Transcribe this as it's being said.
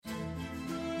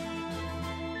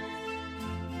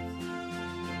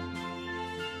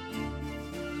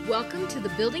Welcome to the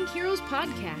Building Heroes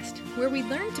podcast, where we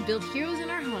learn to build heroes in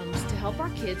our homes to help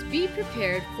our kids be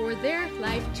prepared for their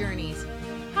life journeys.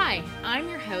 Hi, I'm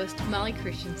your host, Molly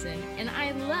Christensen, and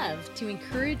I love to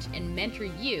encourage and mentor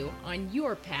you on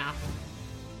your path.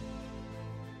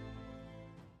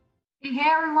 Hey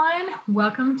everyone,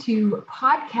 welcome to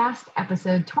podcast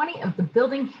episode 20 of the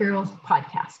Building Heroes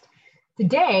podcast.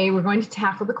 Today, we're going to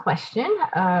tackle the question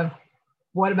of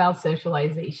what about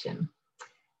socialization?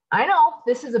 I know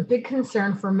this is a big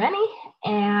concern for many,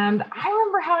 and I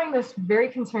remember having this very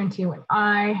concern too when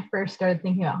I first started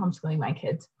thinking about homeschooling my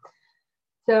kids.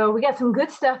 So we got some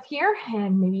good stuff here,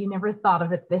 and maybe you never thought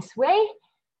of it this way.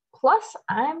 Plus,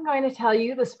 I'm going to tell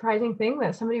you the surprising thing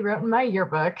that somebody wrote in my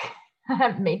yearbook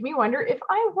that made me wonder if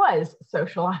I was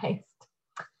socialized.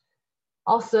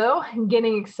 Also, I'm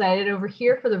getting excited over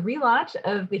here for the relaunch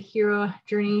of the Hero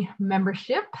Journey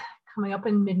membership coming up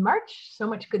in mid-March. So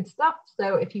much good stuff.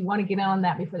 So if you want to get on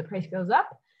that before the price goes up,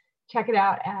 check it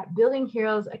out at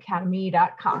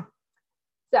buildingheroesacademy.com.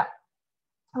 So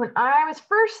when I was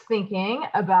first thinking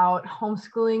about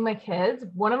homeschooling my kids,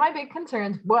 one of my big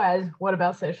concerns was, what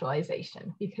about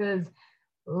socialization? Because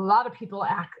a lot of people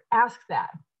ask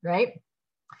that, right?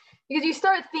 Because you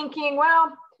start thinking,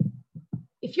 well,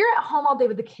 if you're at home all day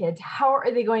with the kids, how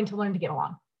are they going to learn to get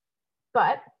along?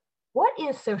 But what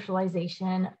is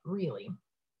socialization really?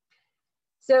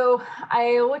 So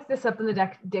I looked this up in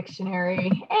the dictionary,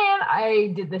 and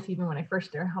I did this even when I first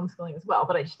started homeschooling as well,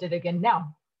 but I just did it again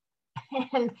now.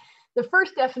 And the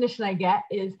first definition I get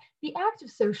is the act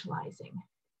of socializing.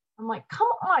 I'm like, come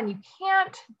on, you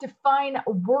can't define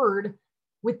a word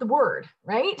with the word,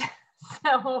 right?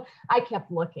 So I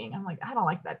kept looking. I'm like, I don't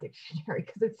like that dictionary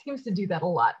because it seems to do that a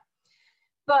lot.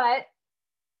 But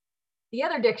the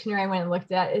other dictionary I went and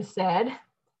looked at is said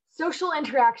social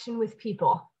interaction with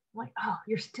people. I'm like, oh,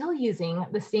 you're still using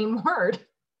the same word,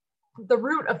 the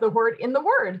root of the word in the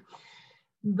word.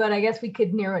 But I guess we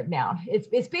could narrow it down.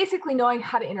 It's basically knowing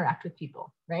how to interact with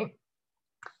people, right?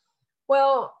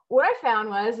 Well, what I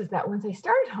found is that once I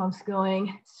started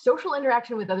homeschooling, social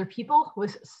interaction with other people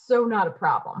was so not a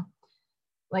problem.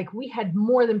 Like we had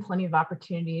more than plenty of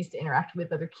opportunities to interact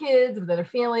with other kids, with other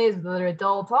families, with other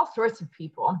adults, all sorts of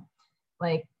people.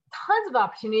 Like tons of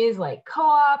opportunities like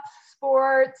co-ops,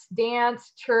 sports,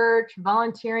 dance, church,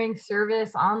 volunteering,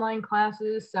 service, online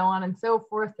classes, so on and so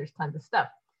forth. There's tons of stuff.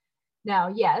 Now,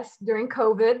 yes, during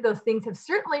COVID, those things have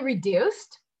certainly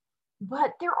reduced,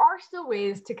 but there are still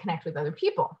ways to connect with other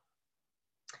people.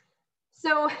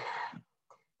 So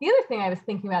the other thing I was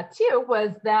thinking about too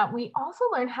was that we also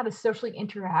learn how to socially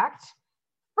interact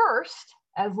first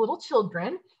as little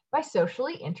children by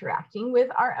socially interacting with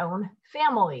our own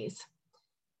families.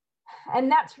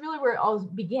 And that's really where it all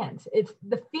begins. It's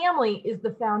the family is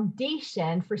the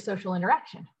foundation for social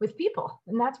interaction with people.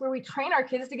 And that's where we train our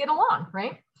kids to get along,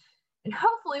 right? And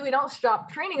hopefully we don't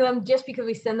stop training them just because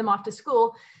we send them off to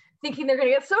school thinking they're going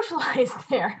to get socialized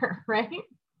there, right?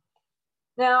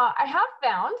 Now, I have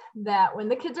found that when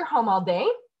the kids are home all day,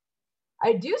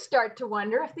 I do start to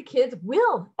wonder if the kids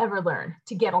will ever learn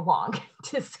to get along,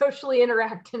 to socially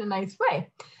interact in a nice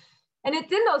way. And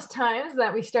it's in those times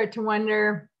that we start to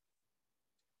wonder,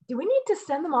 do we need to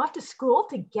send them off to school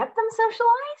to get them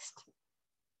socialized?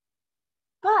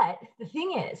 But the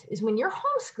thing is when you're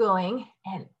homeschooling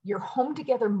and you're home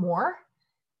together more,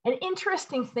 an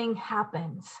interesting thing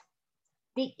happens.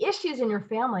 The issues in your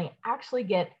family actually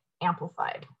get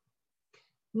amplified.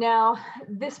 Now,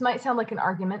 this might sound like an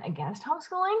argument against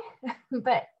homeschooling,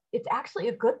 but it's actually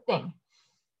a good thing.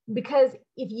 Because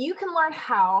if you can learn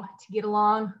how to get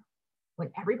along when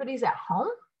everybody's at home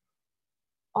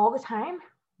all the time,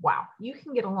 wow, you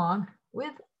can get along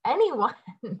with anyone.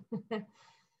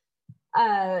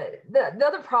 The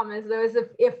other problem is though, is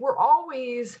if we're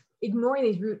always ignoring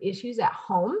these root issues at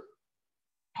home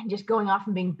and just going off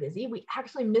and being busy, we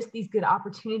actually miss these good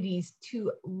opportunities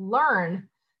to learn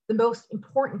the most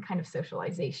important kind of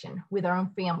socialization with our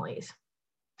own families.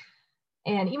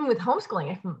 And even with homeschooling,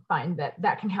 I can find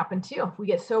that can happen too. We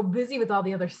get so busy with all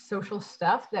the other social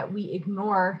stuff that we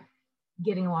ignore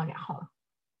getting along at home.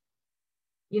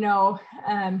 You know,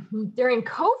 during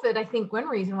COVID, I think one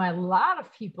reason why a lot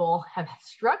of people have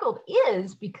struggled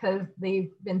is because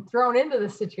they've been thrown into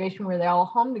this situation where they're all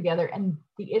home together and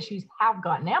the issues have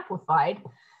gotten amplified.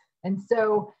 And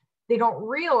so they don't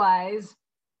realize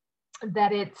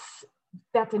that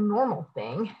that's a normal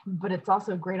thing, but it's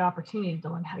also a great opportunity to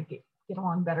learn how to get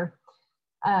along better.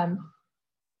 I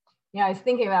was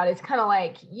thinking about it, it's kind of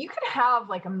like you could have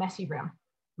like a messy room,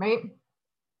 right?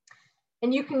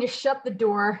 And you can just shut the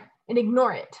door and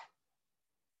ignore it.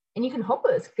 And you can hope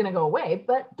it's going to go away,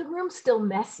 but the room's still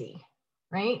messy.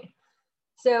 right?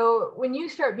 So when you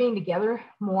start being together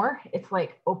more, it's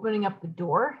like opening up the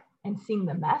door and seeing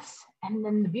the mess. And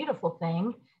then the beautiful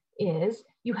thing is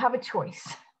you have a choice.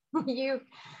 You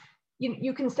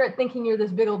can start thinking you're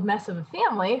this big old mess of a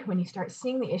family when you start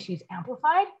seeing the issues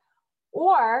amplified,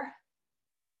 or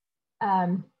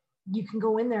you can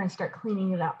go in there and start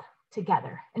cleaning it up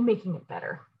together and making it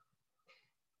better.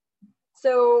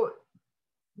 So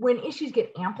when issues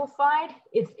get amplified,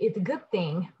 it's a good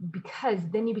thing, because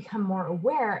then you become more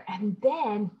aware and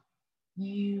then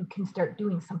you can start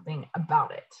doing something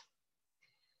about it.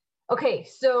 Okay,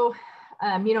 so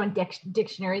in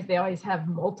dictionaries, they always have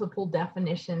multiple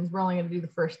definitions. We're only going to do the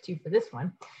first two for this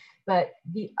one. But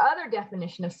the other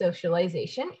definition of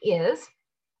socialization is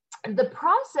the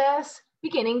process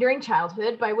beginning during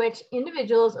childhood by which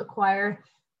individuals acquire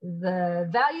the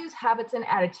values, habits, and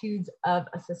attitudes of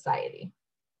a society.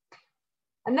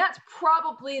 And that's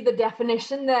probably the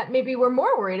definition that maybe we're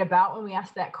more worried about when we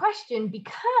ask that question,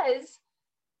 because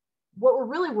what we're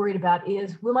really worried about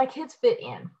is, will my kids fit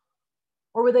in?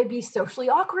 Or will they be socially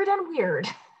awkward and weird?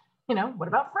 What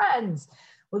about friends?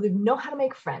 Will they know how to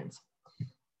make friends?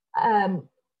 And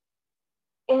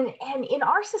in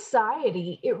our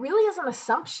society, it really is an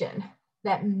assumption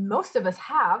that most of us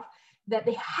have, that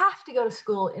they have to go to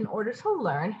school in order to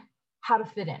learn how to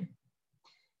fit in.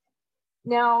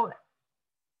 Now,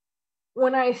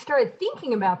 when I started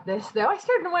thinking about this, though, I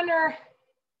started to wonder,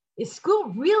 is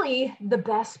school really the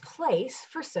best place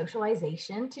for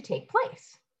socialization to take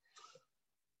place?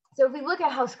 So if we look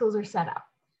at how schools are set up,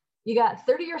 you got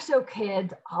 30 or so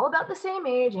kids, all about the same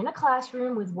age, in a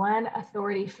classroom with one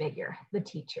authority figure, the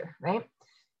teacher, right?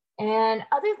 And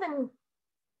other than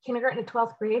kindergarten to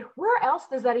 12th grade, where else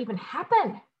does that even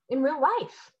happen in real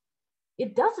life?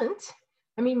 It doesn't.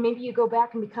 I mean, maybe you go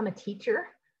back and become a teacher,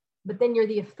 but then you're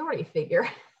the authority figure,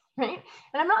 right?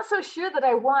 And I'm not so sure that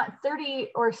I want 30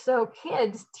 or so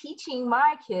kids teaching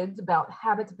my kids about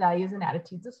habits, values, and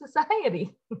attitudes of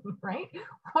society, right?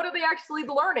 What are they actually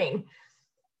learning?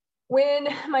 When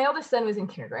my eldest son was in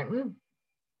kindergarten,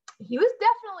 he was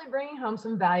definitely bringing home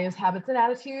some values, habits, and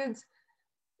attitudes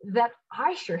that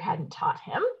I sure hadn't taught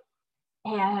him,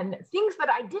 and things that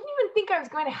I didn't even think I was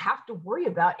going to have to worry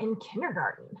about in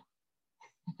kindergarten.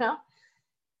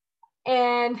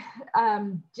 And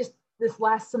just this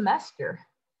last semester,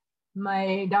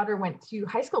 my daughter went to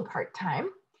high school part-time,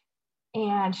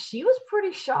 and she was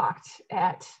pretty shocked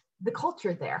at the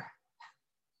culture there,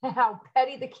 how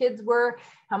petty the kids were,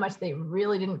 how much they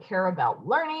really didn't care about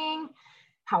learning,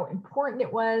 how important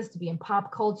it was to be in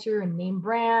pop culture and name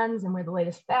brands and wear the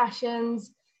latest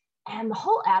fashions. And the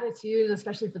whole attitude,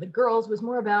 especially for the girls, was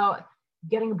more about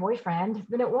getting a boyfriend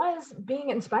than it was being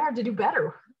inspired to do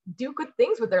better, do good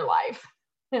things with their life.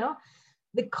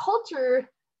 The culture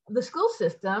of the school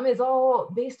system is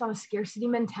all based on a scarcity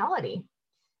mentality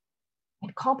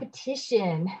and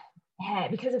competition.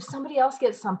 Because if somebody else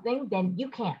gets something, then you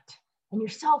can't. And your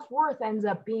self-worth ends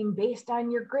up being based on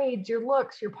your grades, your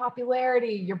looks, your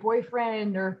popularity, your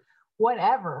boyfriend, or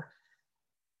whatever.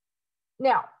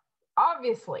 Now,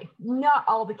 obviously, not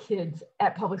all the kids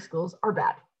at public schools are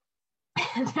bad.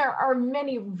 There are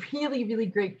many really, really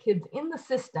great kids in the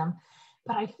system,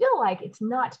 but I feel like it's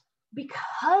not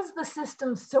because the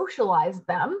system socialized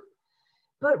them,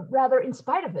 but rather in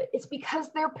spite of it. It's because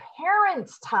their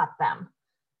parents taught them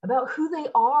about who they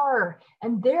are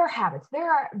and their habits,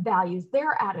 their values,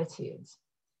 their attitudes.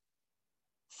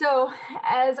 So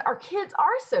as our kids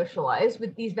are socialized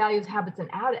with these values, habits, and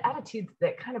attitudes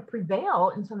that kind of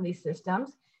prevail in some of these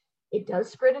systems, it does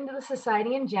spread into the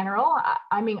society in general.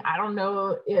 I mean, I don't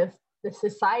know if the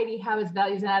society habits,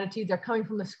 values, and attitudes are coming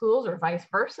from the schools or vice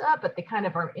versa, but they kind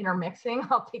of are intermixing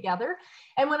all together.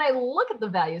 And when I look at the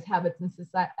values, habits,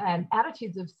 and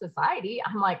attitudes of society,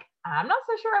 I'm like, I'm not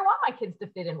so sure I want my kids to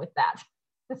fit in with that,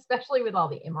 especially with all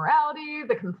the immorality,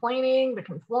 the complaining, the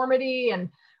conformity, and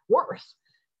worse.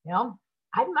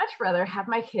 I'd much rather have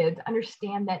my kids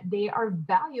understand that they are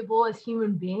valuable as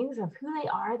human beings, of who they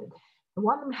are. I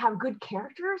want them to have good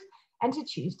characters and to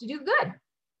choose to do good.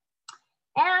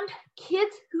 And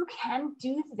kids who can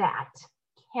do that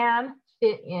can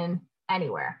fit in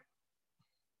anywhere,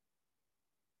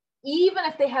 even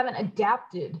if they haven't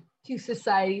adapted to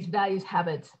society's values,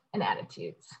 habits, and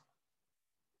attitudes.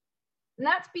 And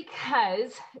that's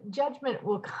because judgment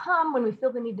will come when we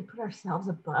feel the need to put ourselves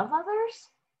above others,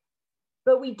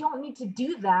 but we don't need to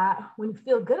do that when we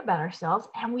feel good about ourselves,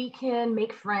 and we can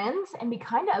make friends and be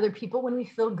kind to other people when we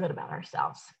feel good about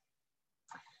ourselves.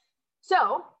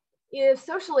 So if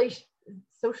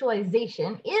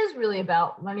socialization is really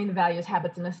about learning the values,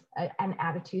 habits, and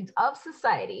attitudes of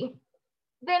society,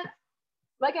 then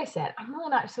like I said, I'm really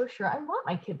not so sure I want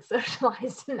my kids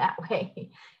socialized in that way. And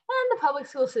the public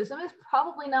school system is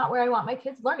probably not where I want my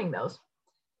kids learning those.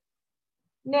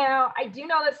 Now, I do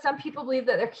know that some people believe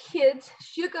that their kids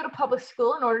should go to public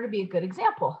school in order to be a good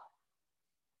example.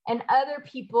 And other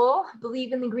people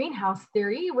believe in the greenhouse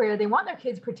theory, where they want their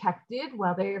kids protected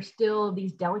while they are still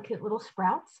these delicate little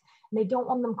sprouts, and they don't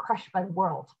want them crushed by the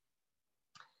world.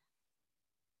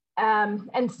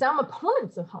 And some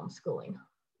opponents of homeschooling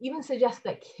even suggest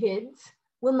that kids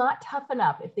will not toughen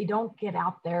up if they don't get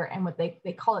out there and what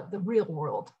they call it the real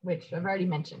world, which I've already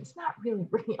mentioned. It's not really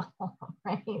real,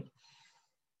 right?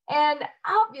 And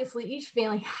obviously, each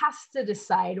family has to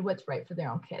decide what's right for their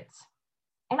own kids.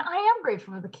 And I am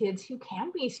grateful for the kids who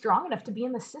can be strong enough to be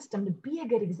in the system to be a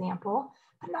good example,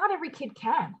 but not every kid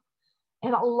can.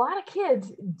 And a lot of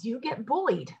kids do get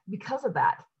bullied because of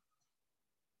that.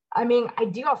 I mean, I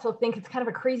do also think it's kind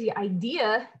of a crazy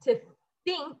idea to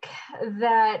think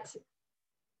that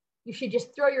you should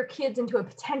just throw your kids into a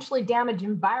potentially damaged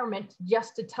environment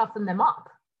just to toughen them up.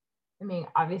 I mean,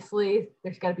 obviously,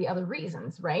 there's got to be other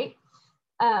reasons, right?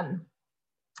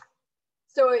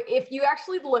 So if you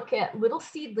actually look at little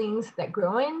seedlings that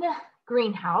grow in the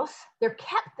greenhouse, they're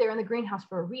kept there in the greenhouse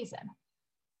for a reason.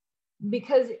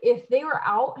 Because if they were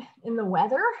out in the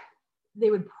weather,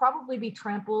 they would probably be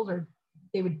trampled or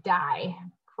they would die,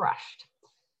 crushed,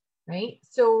 right?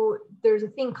 So there's a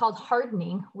thing called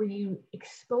hardening where you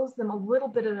expose them a little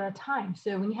bit at a time.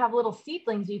 So when you have little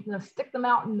seedlings, you can stick them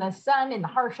out in the sun in the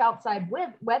harsh outside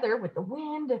weather with the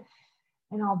wind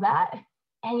and all that.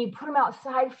 And you put them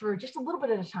outside for just a little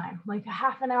bit at a time, like a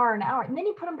half an hour, and then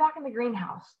you put them back in the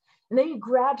greenhouse, and then you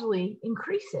gradually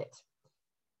increase it.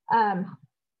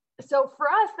 So for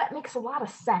us, that makes a lot of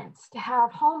sense to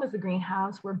have home as a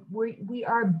greenhouse where we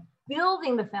are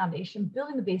building the foundation,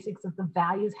 building the basics of the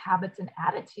values, habits, and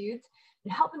attitudes,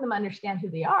 and helping them understand who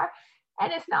they are.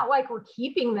 And it's not like we're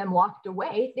keeping them locked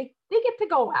away. They get to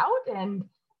go out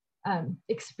and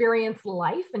experience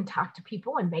life and talk to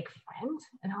people and make friends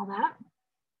and all that.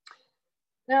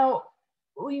 Now,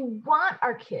 we want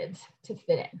our kids to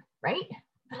fit in, right?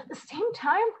 But at the same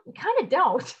time, we kind of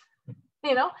don't,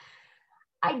 you know?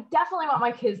 I definitely want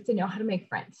my kids to know how to make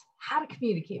friends, how to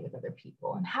communicate with other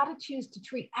people, and how to choose to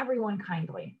treat everyone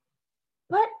kindly.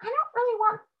 But I don't really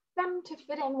want them to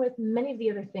fit in with many of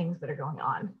the other things that are going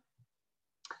on.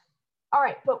 All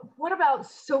right, but what about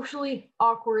socially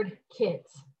awkward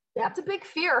kids? That's a big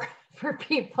fear for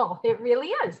people. It really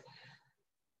is.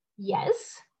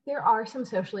 Yes, there are some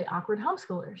socially awkward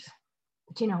homeschoolers.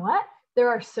 But you know what? There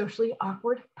are socially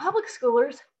awkward public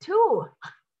schoolers too.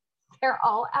 They're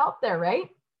all out there, right?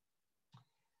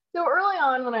 So early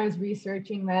on when I was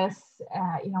researching this,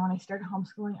 when I started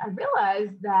homeschooling, I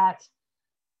realized that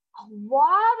a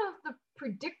lot of the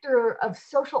predictor of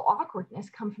social awkwardness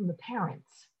come from the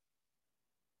parents.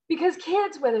 Because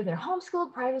kids, whether they're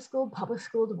homeschooled, private schooled, public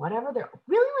schooled, whatever, they're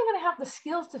really only going to have the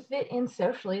skills to fit in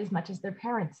socially as much as their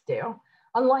parents do,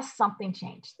 unless something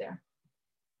changed there.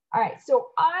 All right, so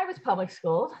I was public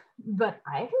schooled, but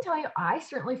I can tell you, I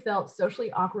certainly felt socially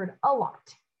awkward a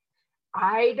lot.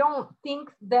 I don't think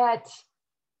that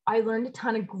I learned a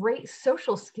ton of great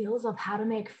social skills of how to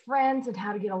make friends and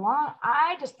how to get along.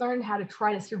 I just learned how to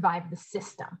try to survive the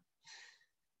system.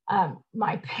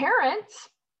 My parents,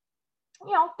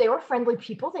 they were friendly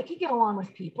people. They could get along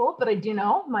with people, but I do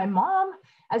know my mom,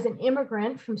 as an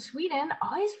immigrant from Sweden,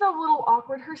 always felt a little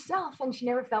awkward herself, and she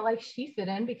never felt like she fit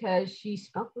in because she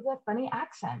spoke with a funny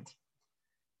accent.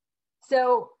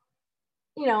 So,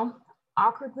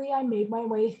 awkwardly, I made my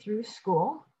way through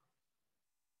school.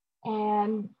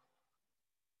 And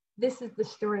this is the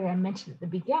story I mentioned at the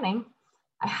beginning.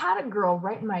 I had a girl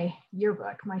write in my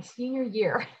yearbook, my senior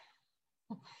year,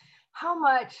 how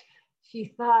much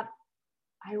she thought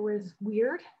I was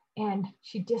weird and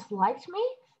she disliked me.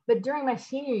 But during my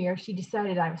senior year, she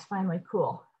decided I was finally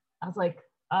cool. I was like,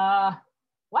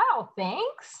 wow,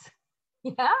 thanks.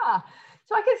 Yeah.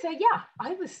 So I could say, yeah,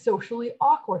 I was socially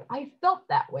awkward. I felt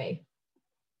that way.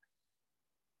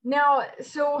 Now,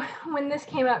 so when this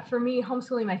came up for me,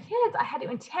 homeschooling my kids, I had to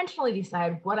intentionally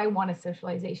decide what I wanted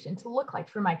socialization to look like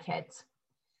for my kids.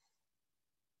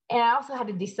 And I also had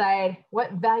to decide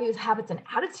what values, habits, and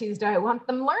attitudes do I want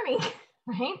them learning,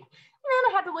 right? And then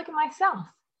I had to look at myself.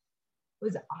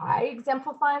 Was I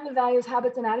exemplifying the values,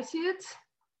 habits, and attitudes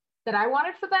that I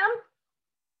wanted for them?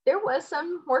 There was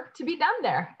some work to be done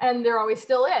there, and there always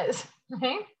still is,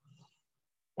 right?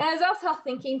 And I was also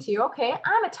thinking too, okay,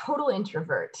 I'm a total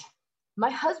introvert. My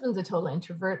husband's a total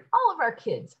introvert. All of our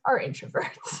kids are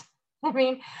introverts. I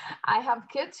mean, I have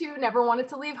kids who never wanted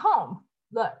to leave home.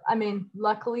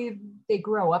 Luckily they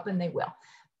grow up and they will.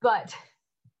 But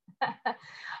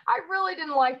I really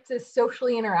didn't like to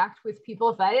socially interact with people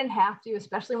if I didn't have to,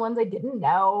 especially ones I didn't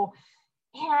know.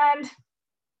 And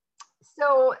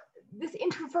so this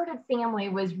introverted family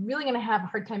was really going to have a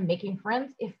hard time making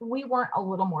friends if we weren't a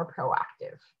little more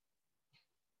proactive.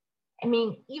 I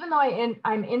mean, even though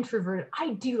I'm introverted,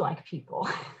 I do like people.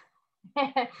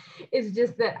 It's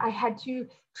just that I had to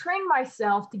train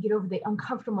myself to get over the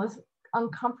uncomfortableness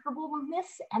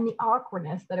and the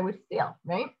awkwardness that I would feel,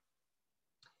 right?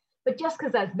 But just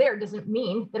because that's there doesn't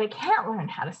mean that I can't learn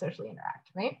how to socially interact,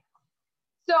 right?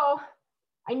 So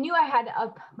I knew I had to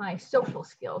up my social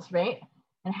skills, right?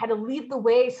 And had to lead the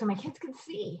way so my kids could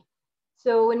see.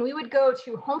 So when we would go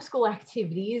to homeschool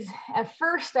activities, at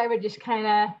first I would just kind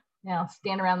of,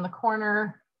 stand around the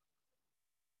corner,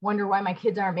 wonder why my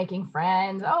kids aren't making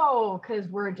friends. Oh, because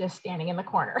we're just standing in the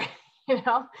corner,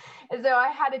 And so I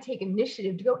had to take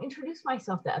initiative to go introduce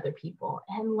myself to other people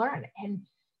and learn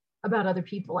about other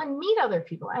people and meet other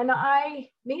people. And I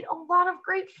made a lot of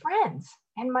great friends,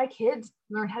 and my kids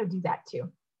learned how to do that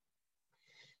too.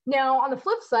 Now, on the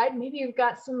flip side, maybe you've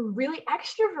got some really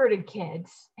extroverted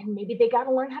kids, and maybe they got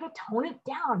to learn how to tone it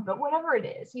down, but whatever it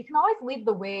is, you can always lead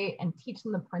the way and teach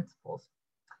them the principles.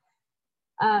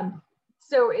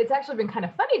 So it's actually been kind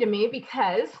of funny to me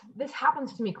because this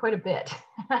happens to me quite a bit.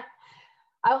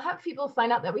 I'll have people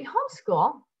find out that we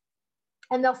homeschool,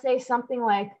 and they'll say something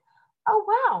like, "Oh,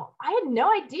 wow, I had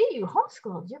no idea you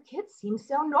homeschooled. Your kids seem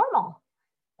so normal."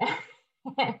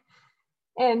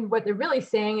 And what they're really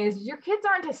saying is, your kids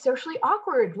aren't as socially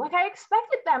awkward like I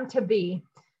expected them to be.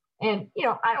 And,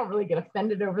 I don't really get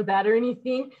offended over that or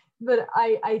anything, but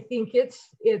I think it's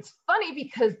funny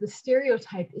because the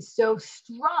stereotype is so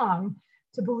strong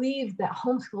to believe that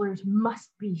homeschoolers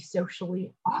must be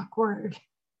socially awkward,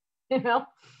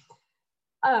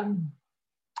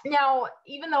 Now,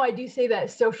 even though I do say that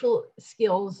social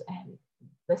skills and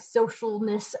the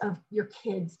socialness of your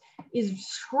kids is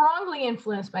strongly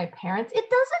influenced by parents, it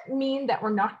doesn't mean that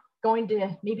we're not going to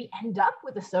maybe end up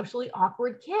with a socially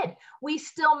awkward kid. We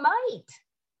still might.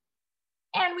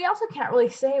 And we also can't really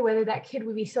say whether that kid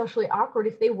would be socially awkward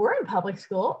if they were in public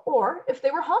school or if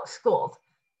they were homeschooled.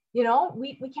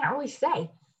 We can't really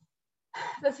say.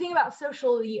 The thing about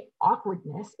socially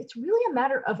awkwardness, it's really a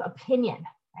matter of opinion,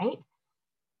 right?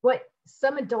 What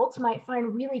some adults might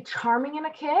find really charming in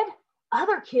a kid,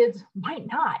 other kids might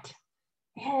not.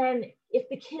 And if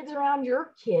the kids around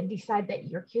your kid decide that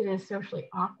your kid is socially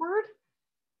awkward,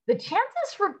 the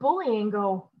chances for bullying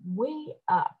go way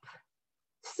up.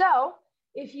 So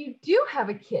if you do have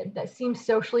a kid that seems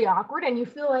socially awkward and you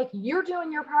feel like you're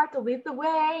doing your part to lead the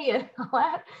way and all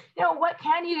that, what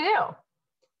can you do?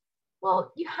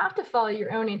 Well, you have to follow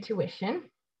your own intuition.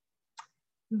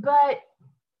 But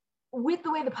with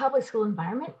the way the public school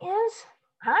environment is,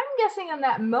 I'm guessing in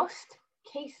that most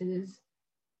cases,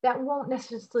 that won't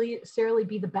necessarily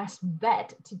be the best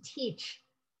bet to teach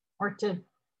or to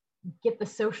get the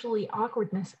socially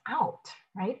awkwardness out,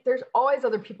 right? There's always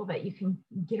other people that you can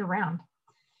get around.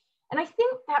 And I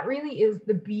think that really is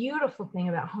the beautiful thing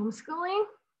about homeschooling.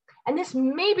 And this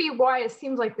may be why it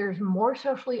seems like there's more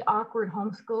socially awkward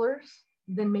homeschoolers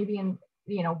than maybe in,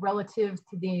 relative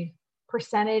to the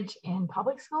percentage in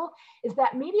public school, is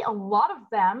that maybe a lot of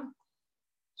them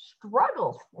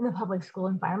struggled in the public school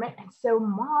environment. And so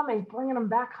mom is bringing them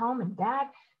back home and dad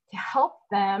to help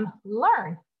them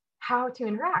learn how to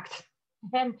interact.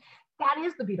 And that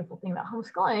is the beautiful thing about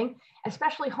homeschooling,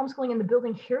 especially homeschooling in the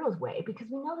Building Heroes way, because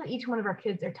we know that each one of our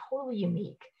kids are totally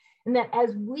unique. And that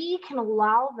as we can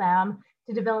allow them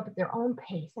to develop at their own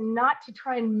pace and not to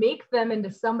try and make them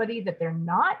into somebody that they're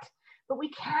not, but we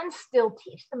can still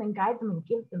teach them and guide them and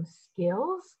give them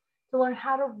skills to learn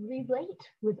how to relate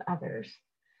with others.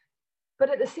 But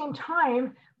at the same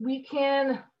time, we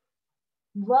can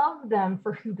love them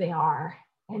for who they are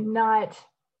and not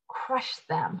crush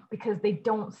them because they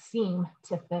don't seem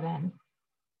to fit in.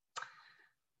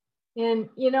 And,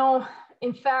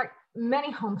 in fact,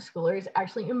 many homeschoolers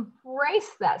actually embrace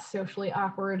that socially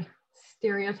awkward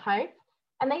stereotype,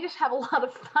 and they just have a lot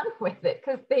of fun with it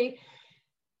because they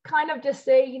kind of just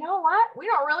say, you know what, we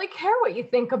don't really care what you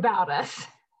think about us.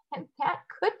 And that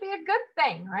could be a good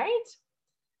thing, right?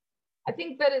 I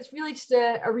think that it's really just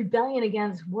a rebellion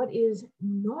against what is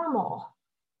normal,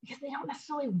 because they don't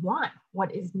necessarily want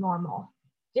what is normal.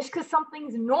 Just because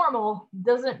something's normal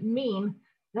doesn't mean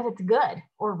that it's good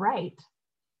or right.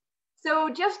 So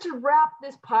just to wrap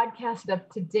this podcast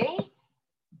up today,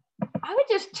 I would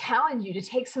just challenge you to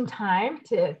take some time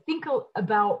to think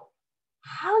about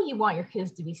how you want your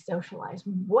kids to be socialized.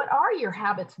 What are your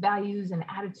habits, values, and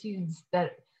attitudes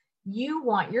that you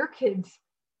want your kids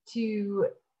to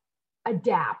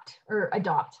adapt or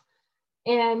adopt?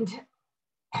 And,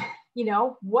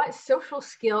 what social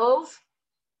skills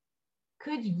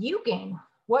could you gain?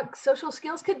 What social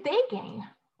skills could they gain?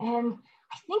 And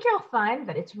I think you'll find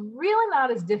that it's really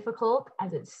not as difficult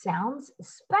as it sounds,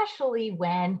 especially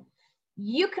when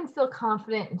you can feel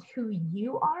confident in who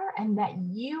you are and that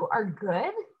you are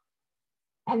good.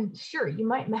 And sure, you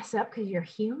might mess up because you're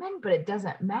human, but it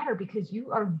doesn't matter because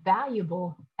you are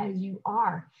valuable as you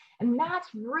are. And that's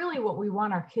really what we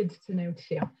want our kids to know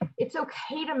too. It's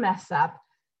okay to mess up,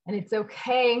 and it's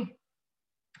okay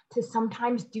to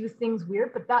sometimes do things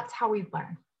weird, but that's how we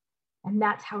learn. And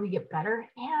that's how we get better.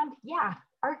 And yeah,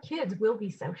 our kids will be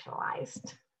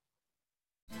socialized.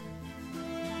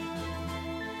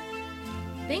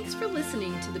 Thanks for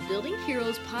listening to the Building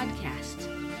Heroes podcast.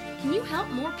 Can you help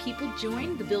more people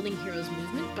join the Building Heroes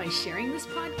movement by sharing this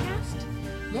podcast?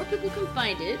 More people can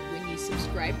find it when you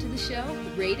subscribe to the show,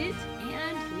 rate it,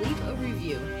 and leave a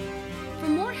review. For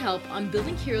more help on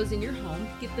building heroes in your home,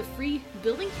 get the free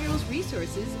Building Heroes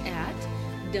resources at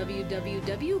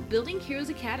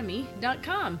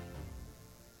www.buildingheroesacademy.com.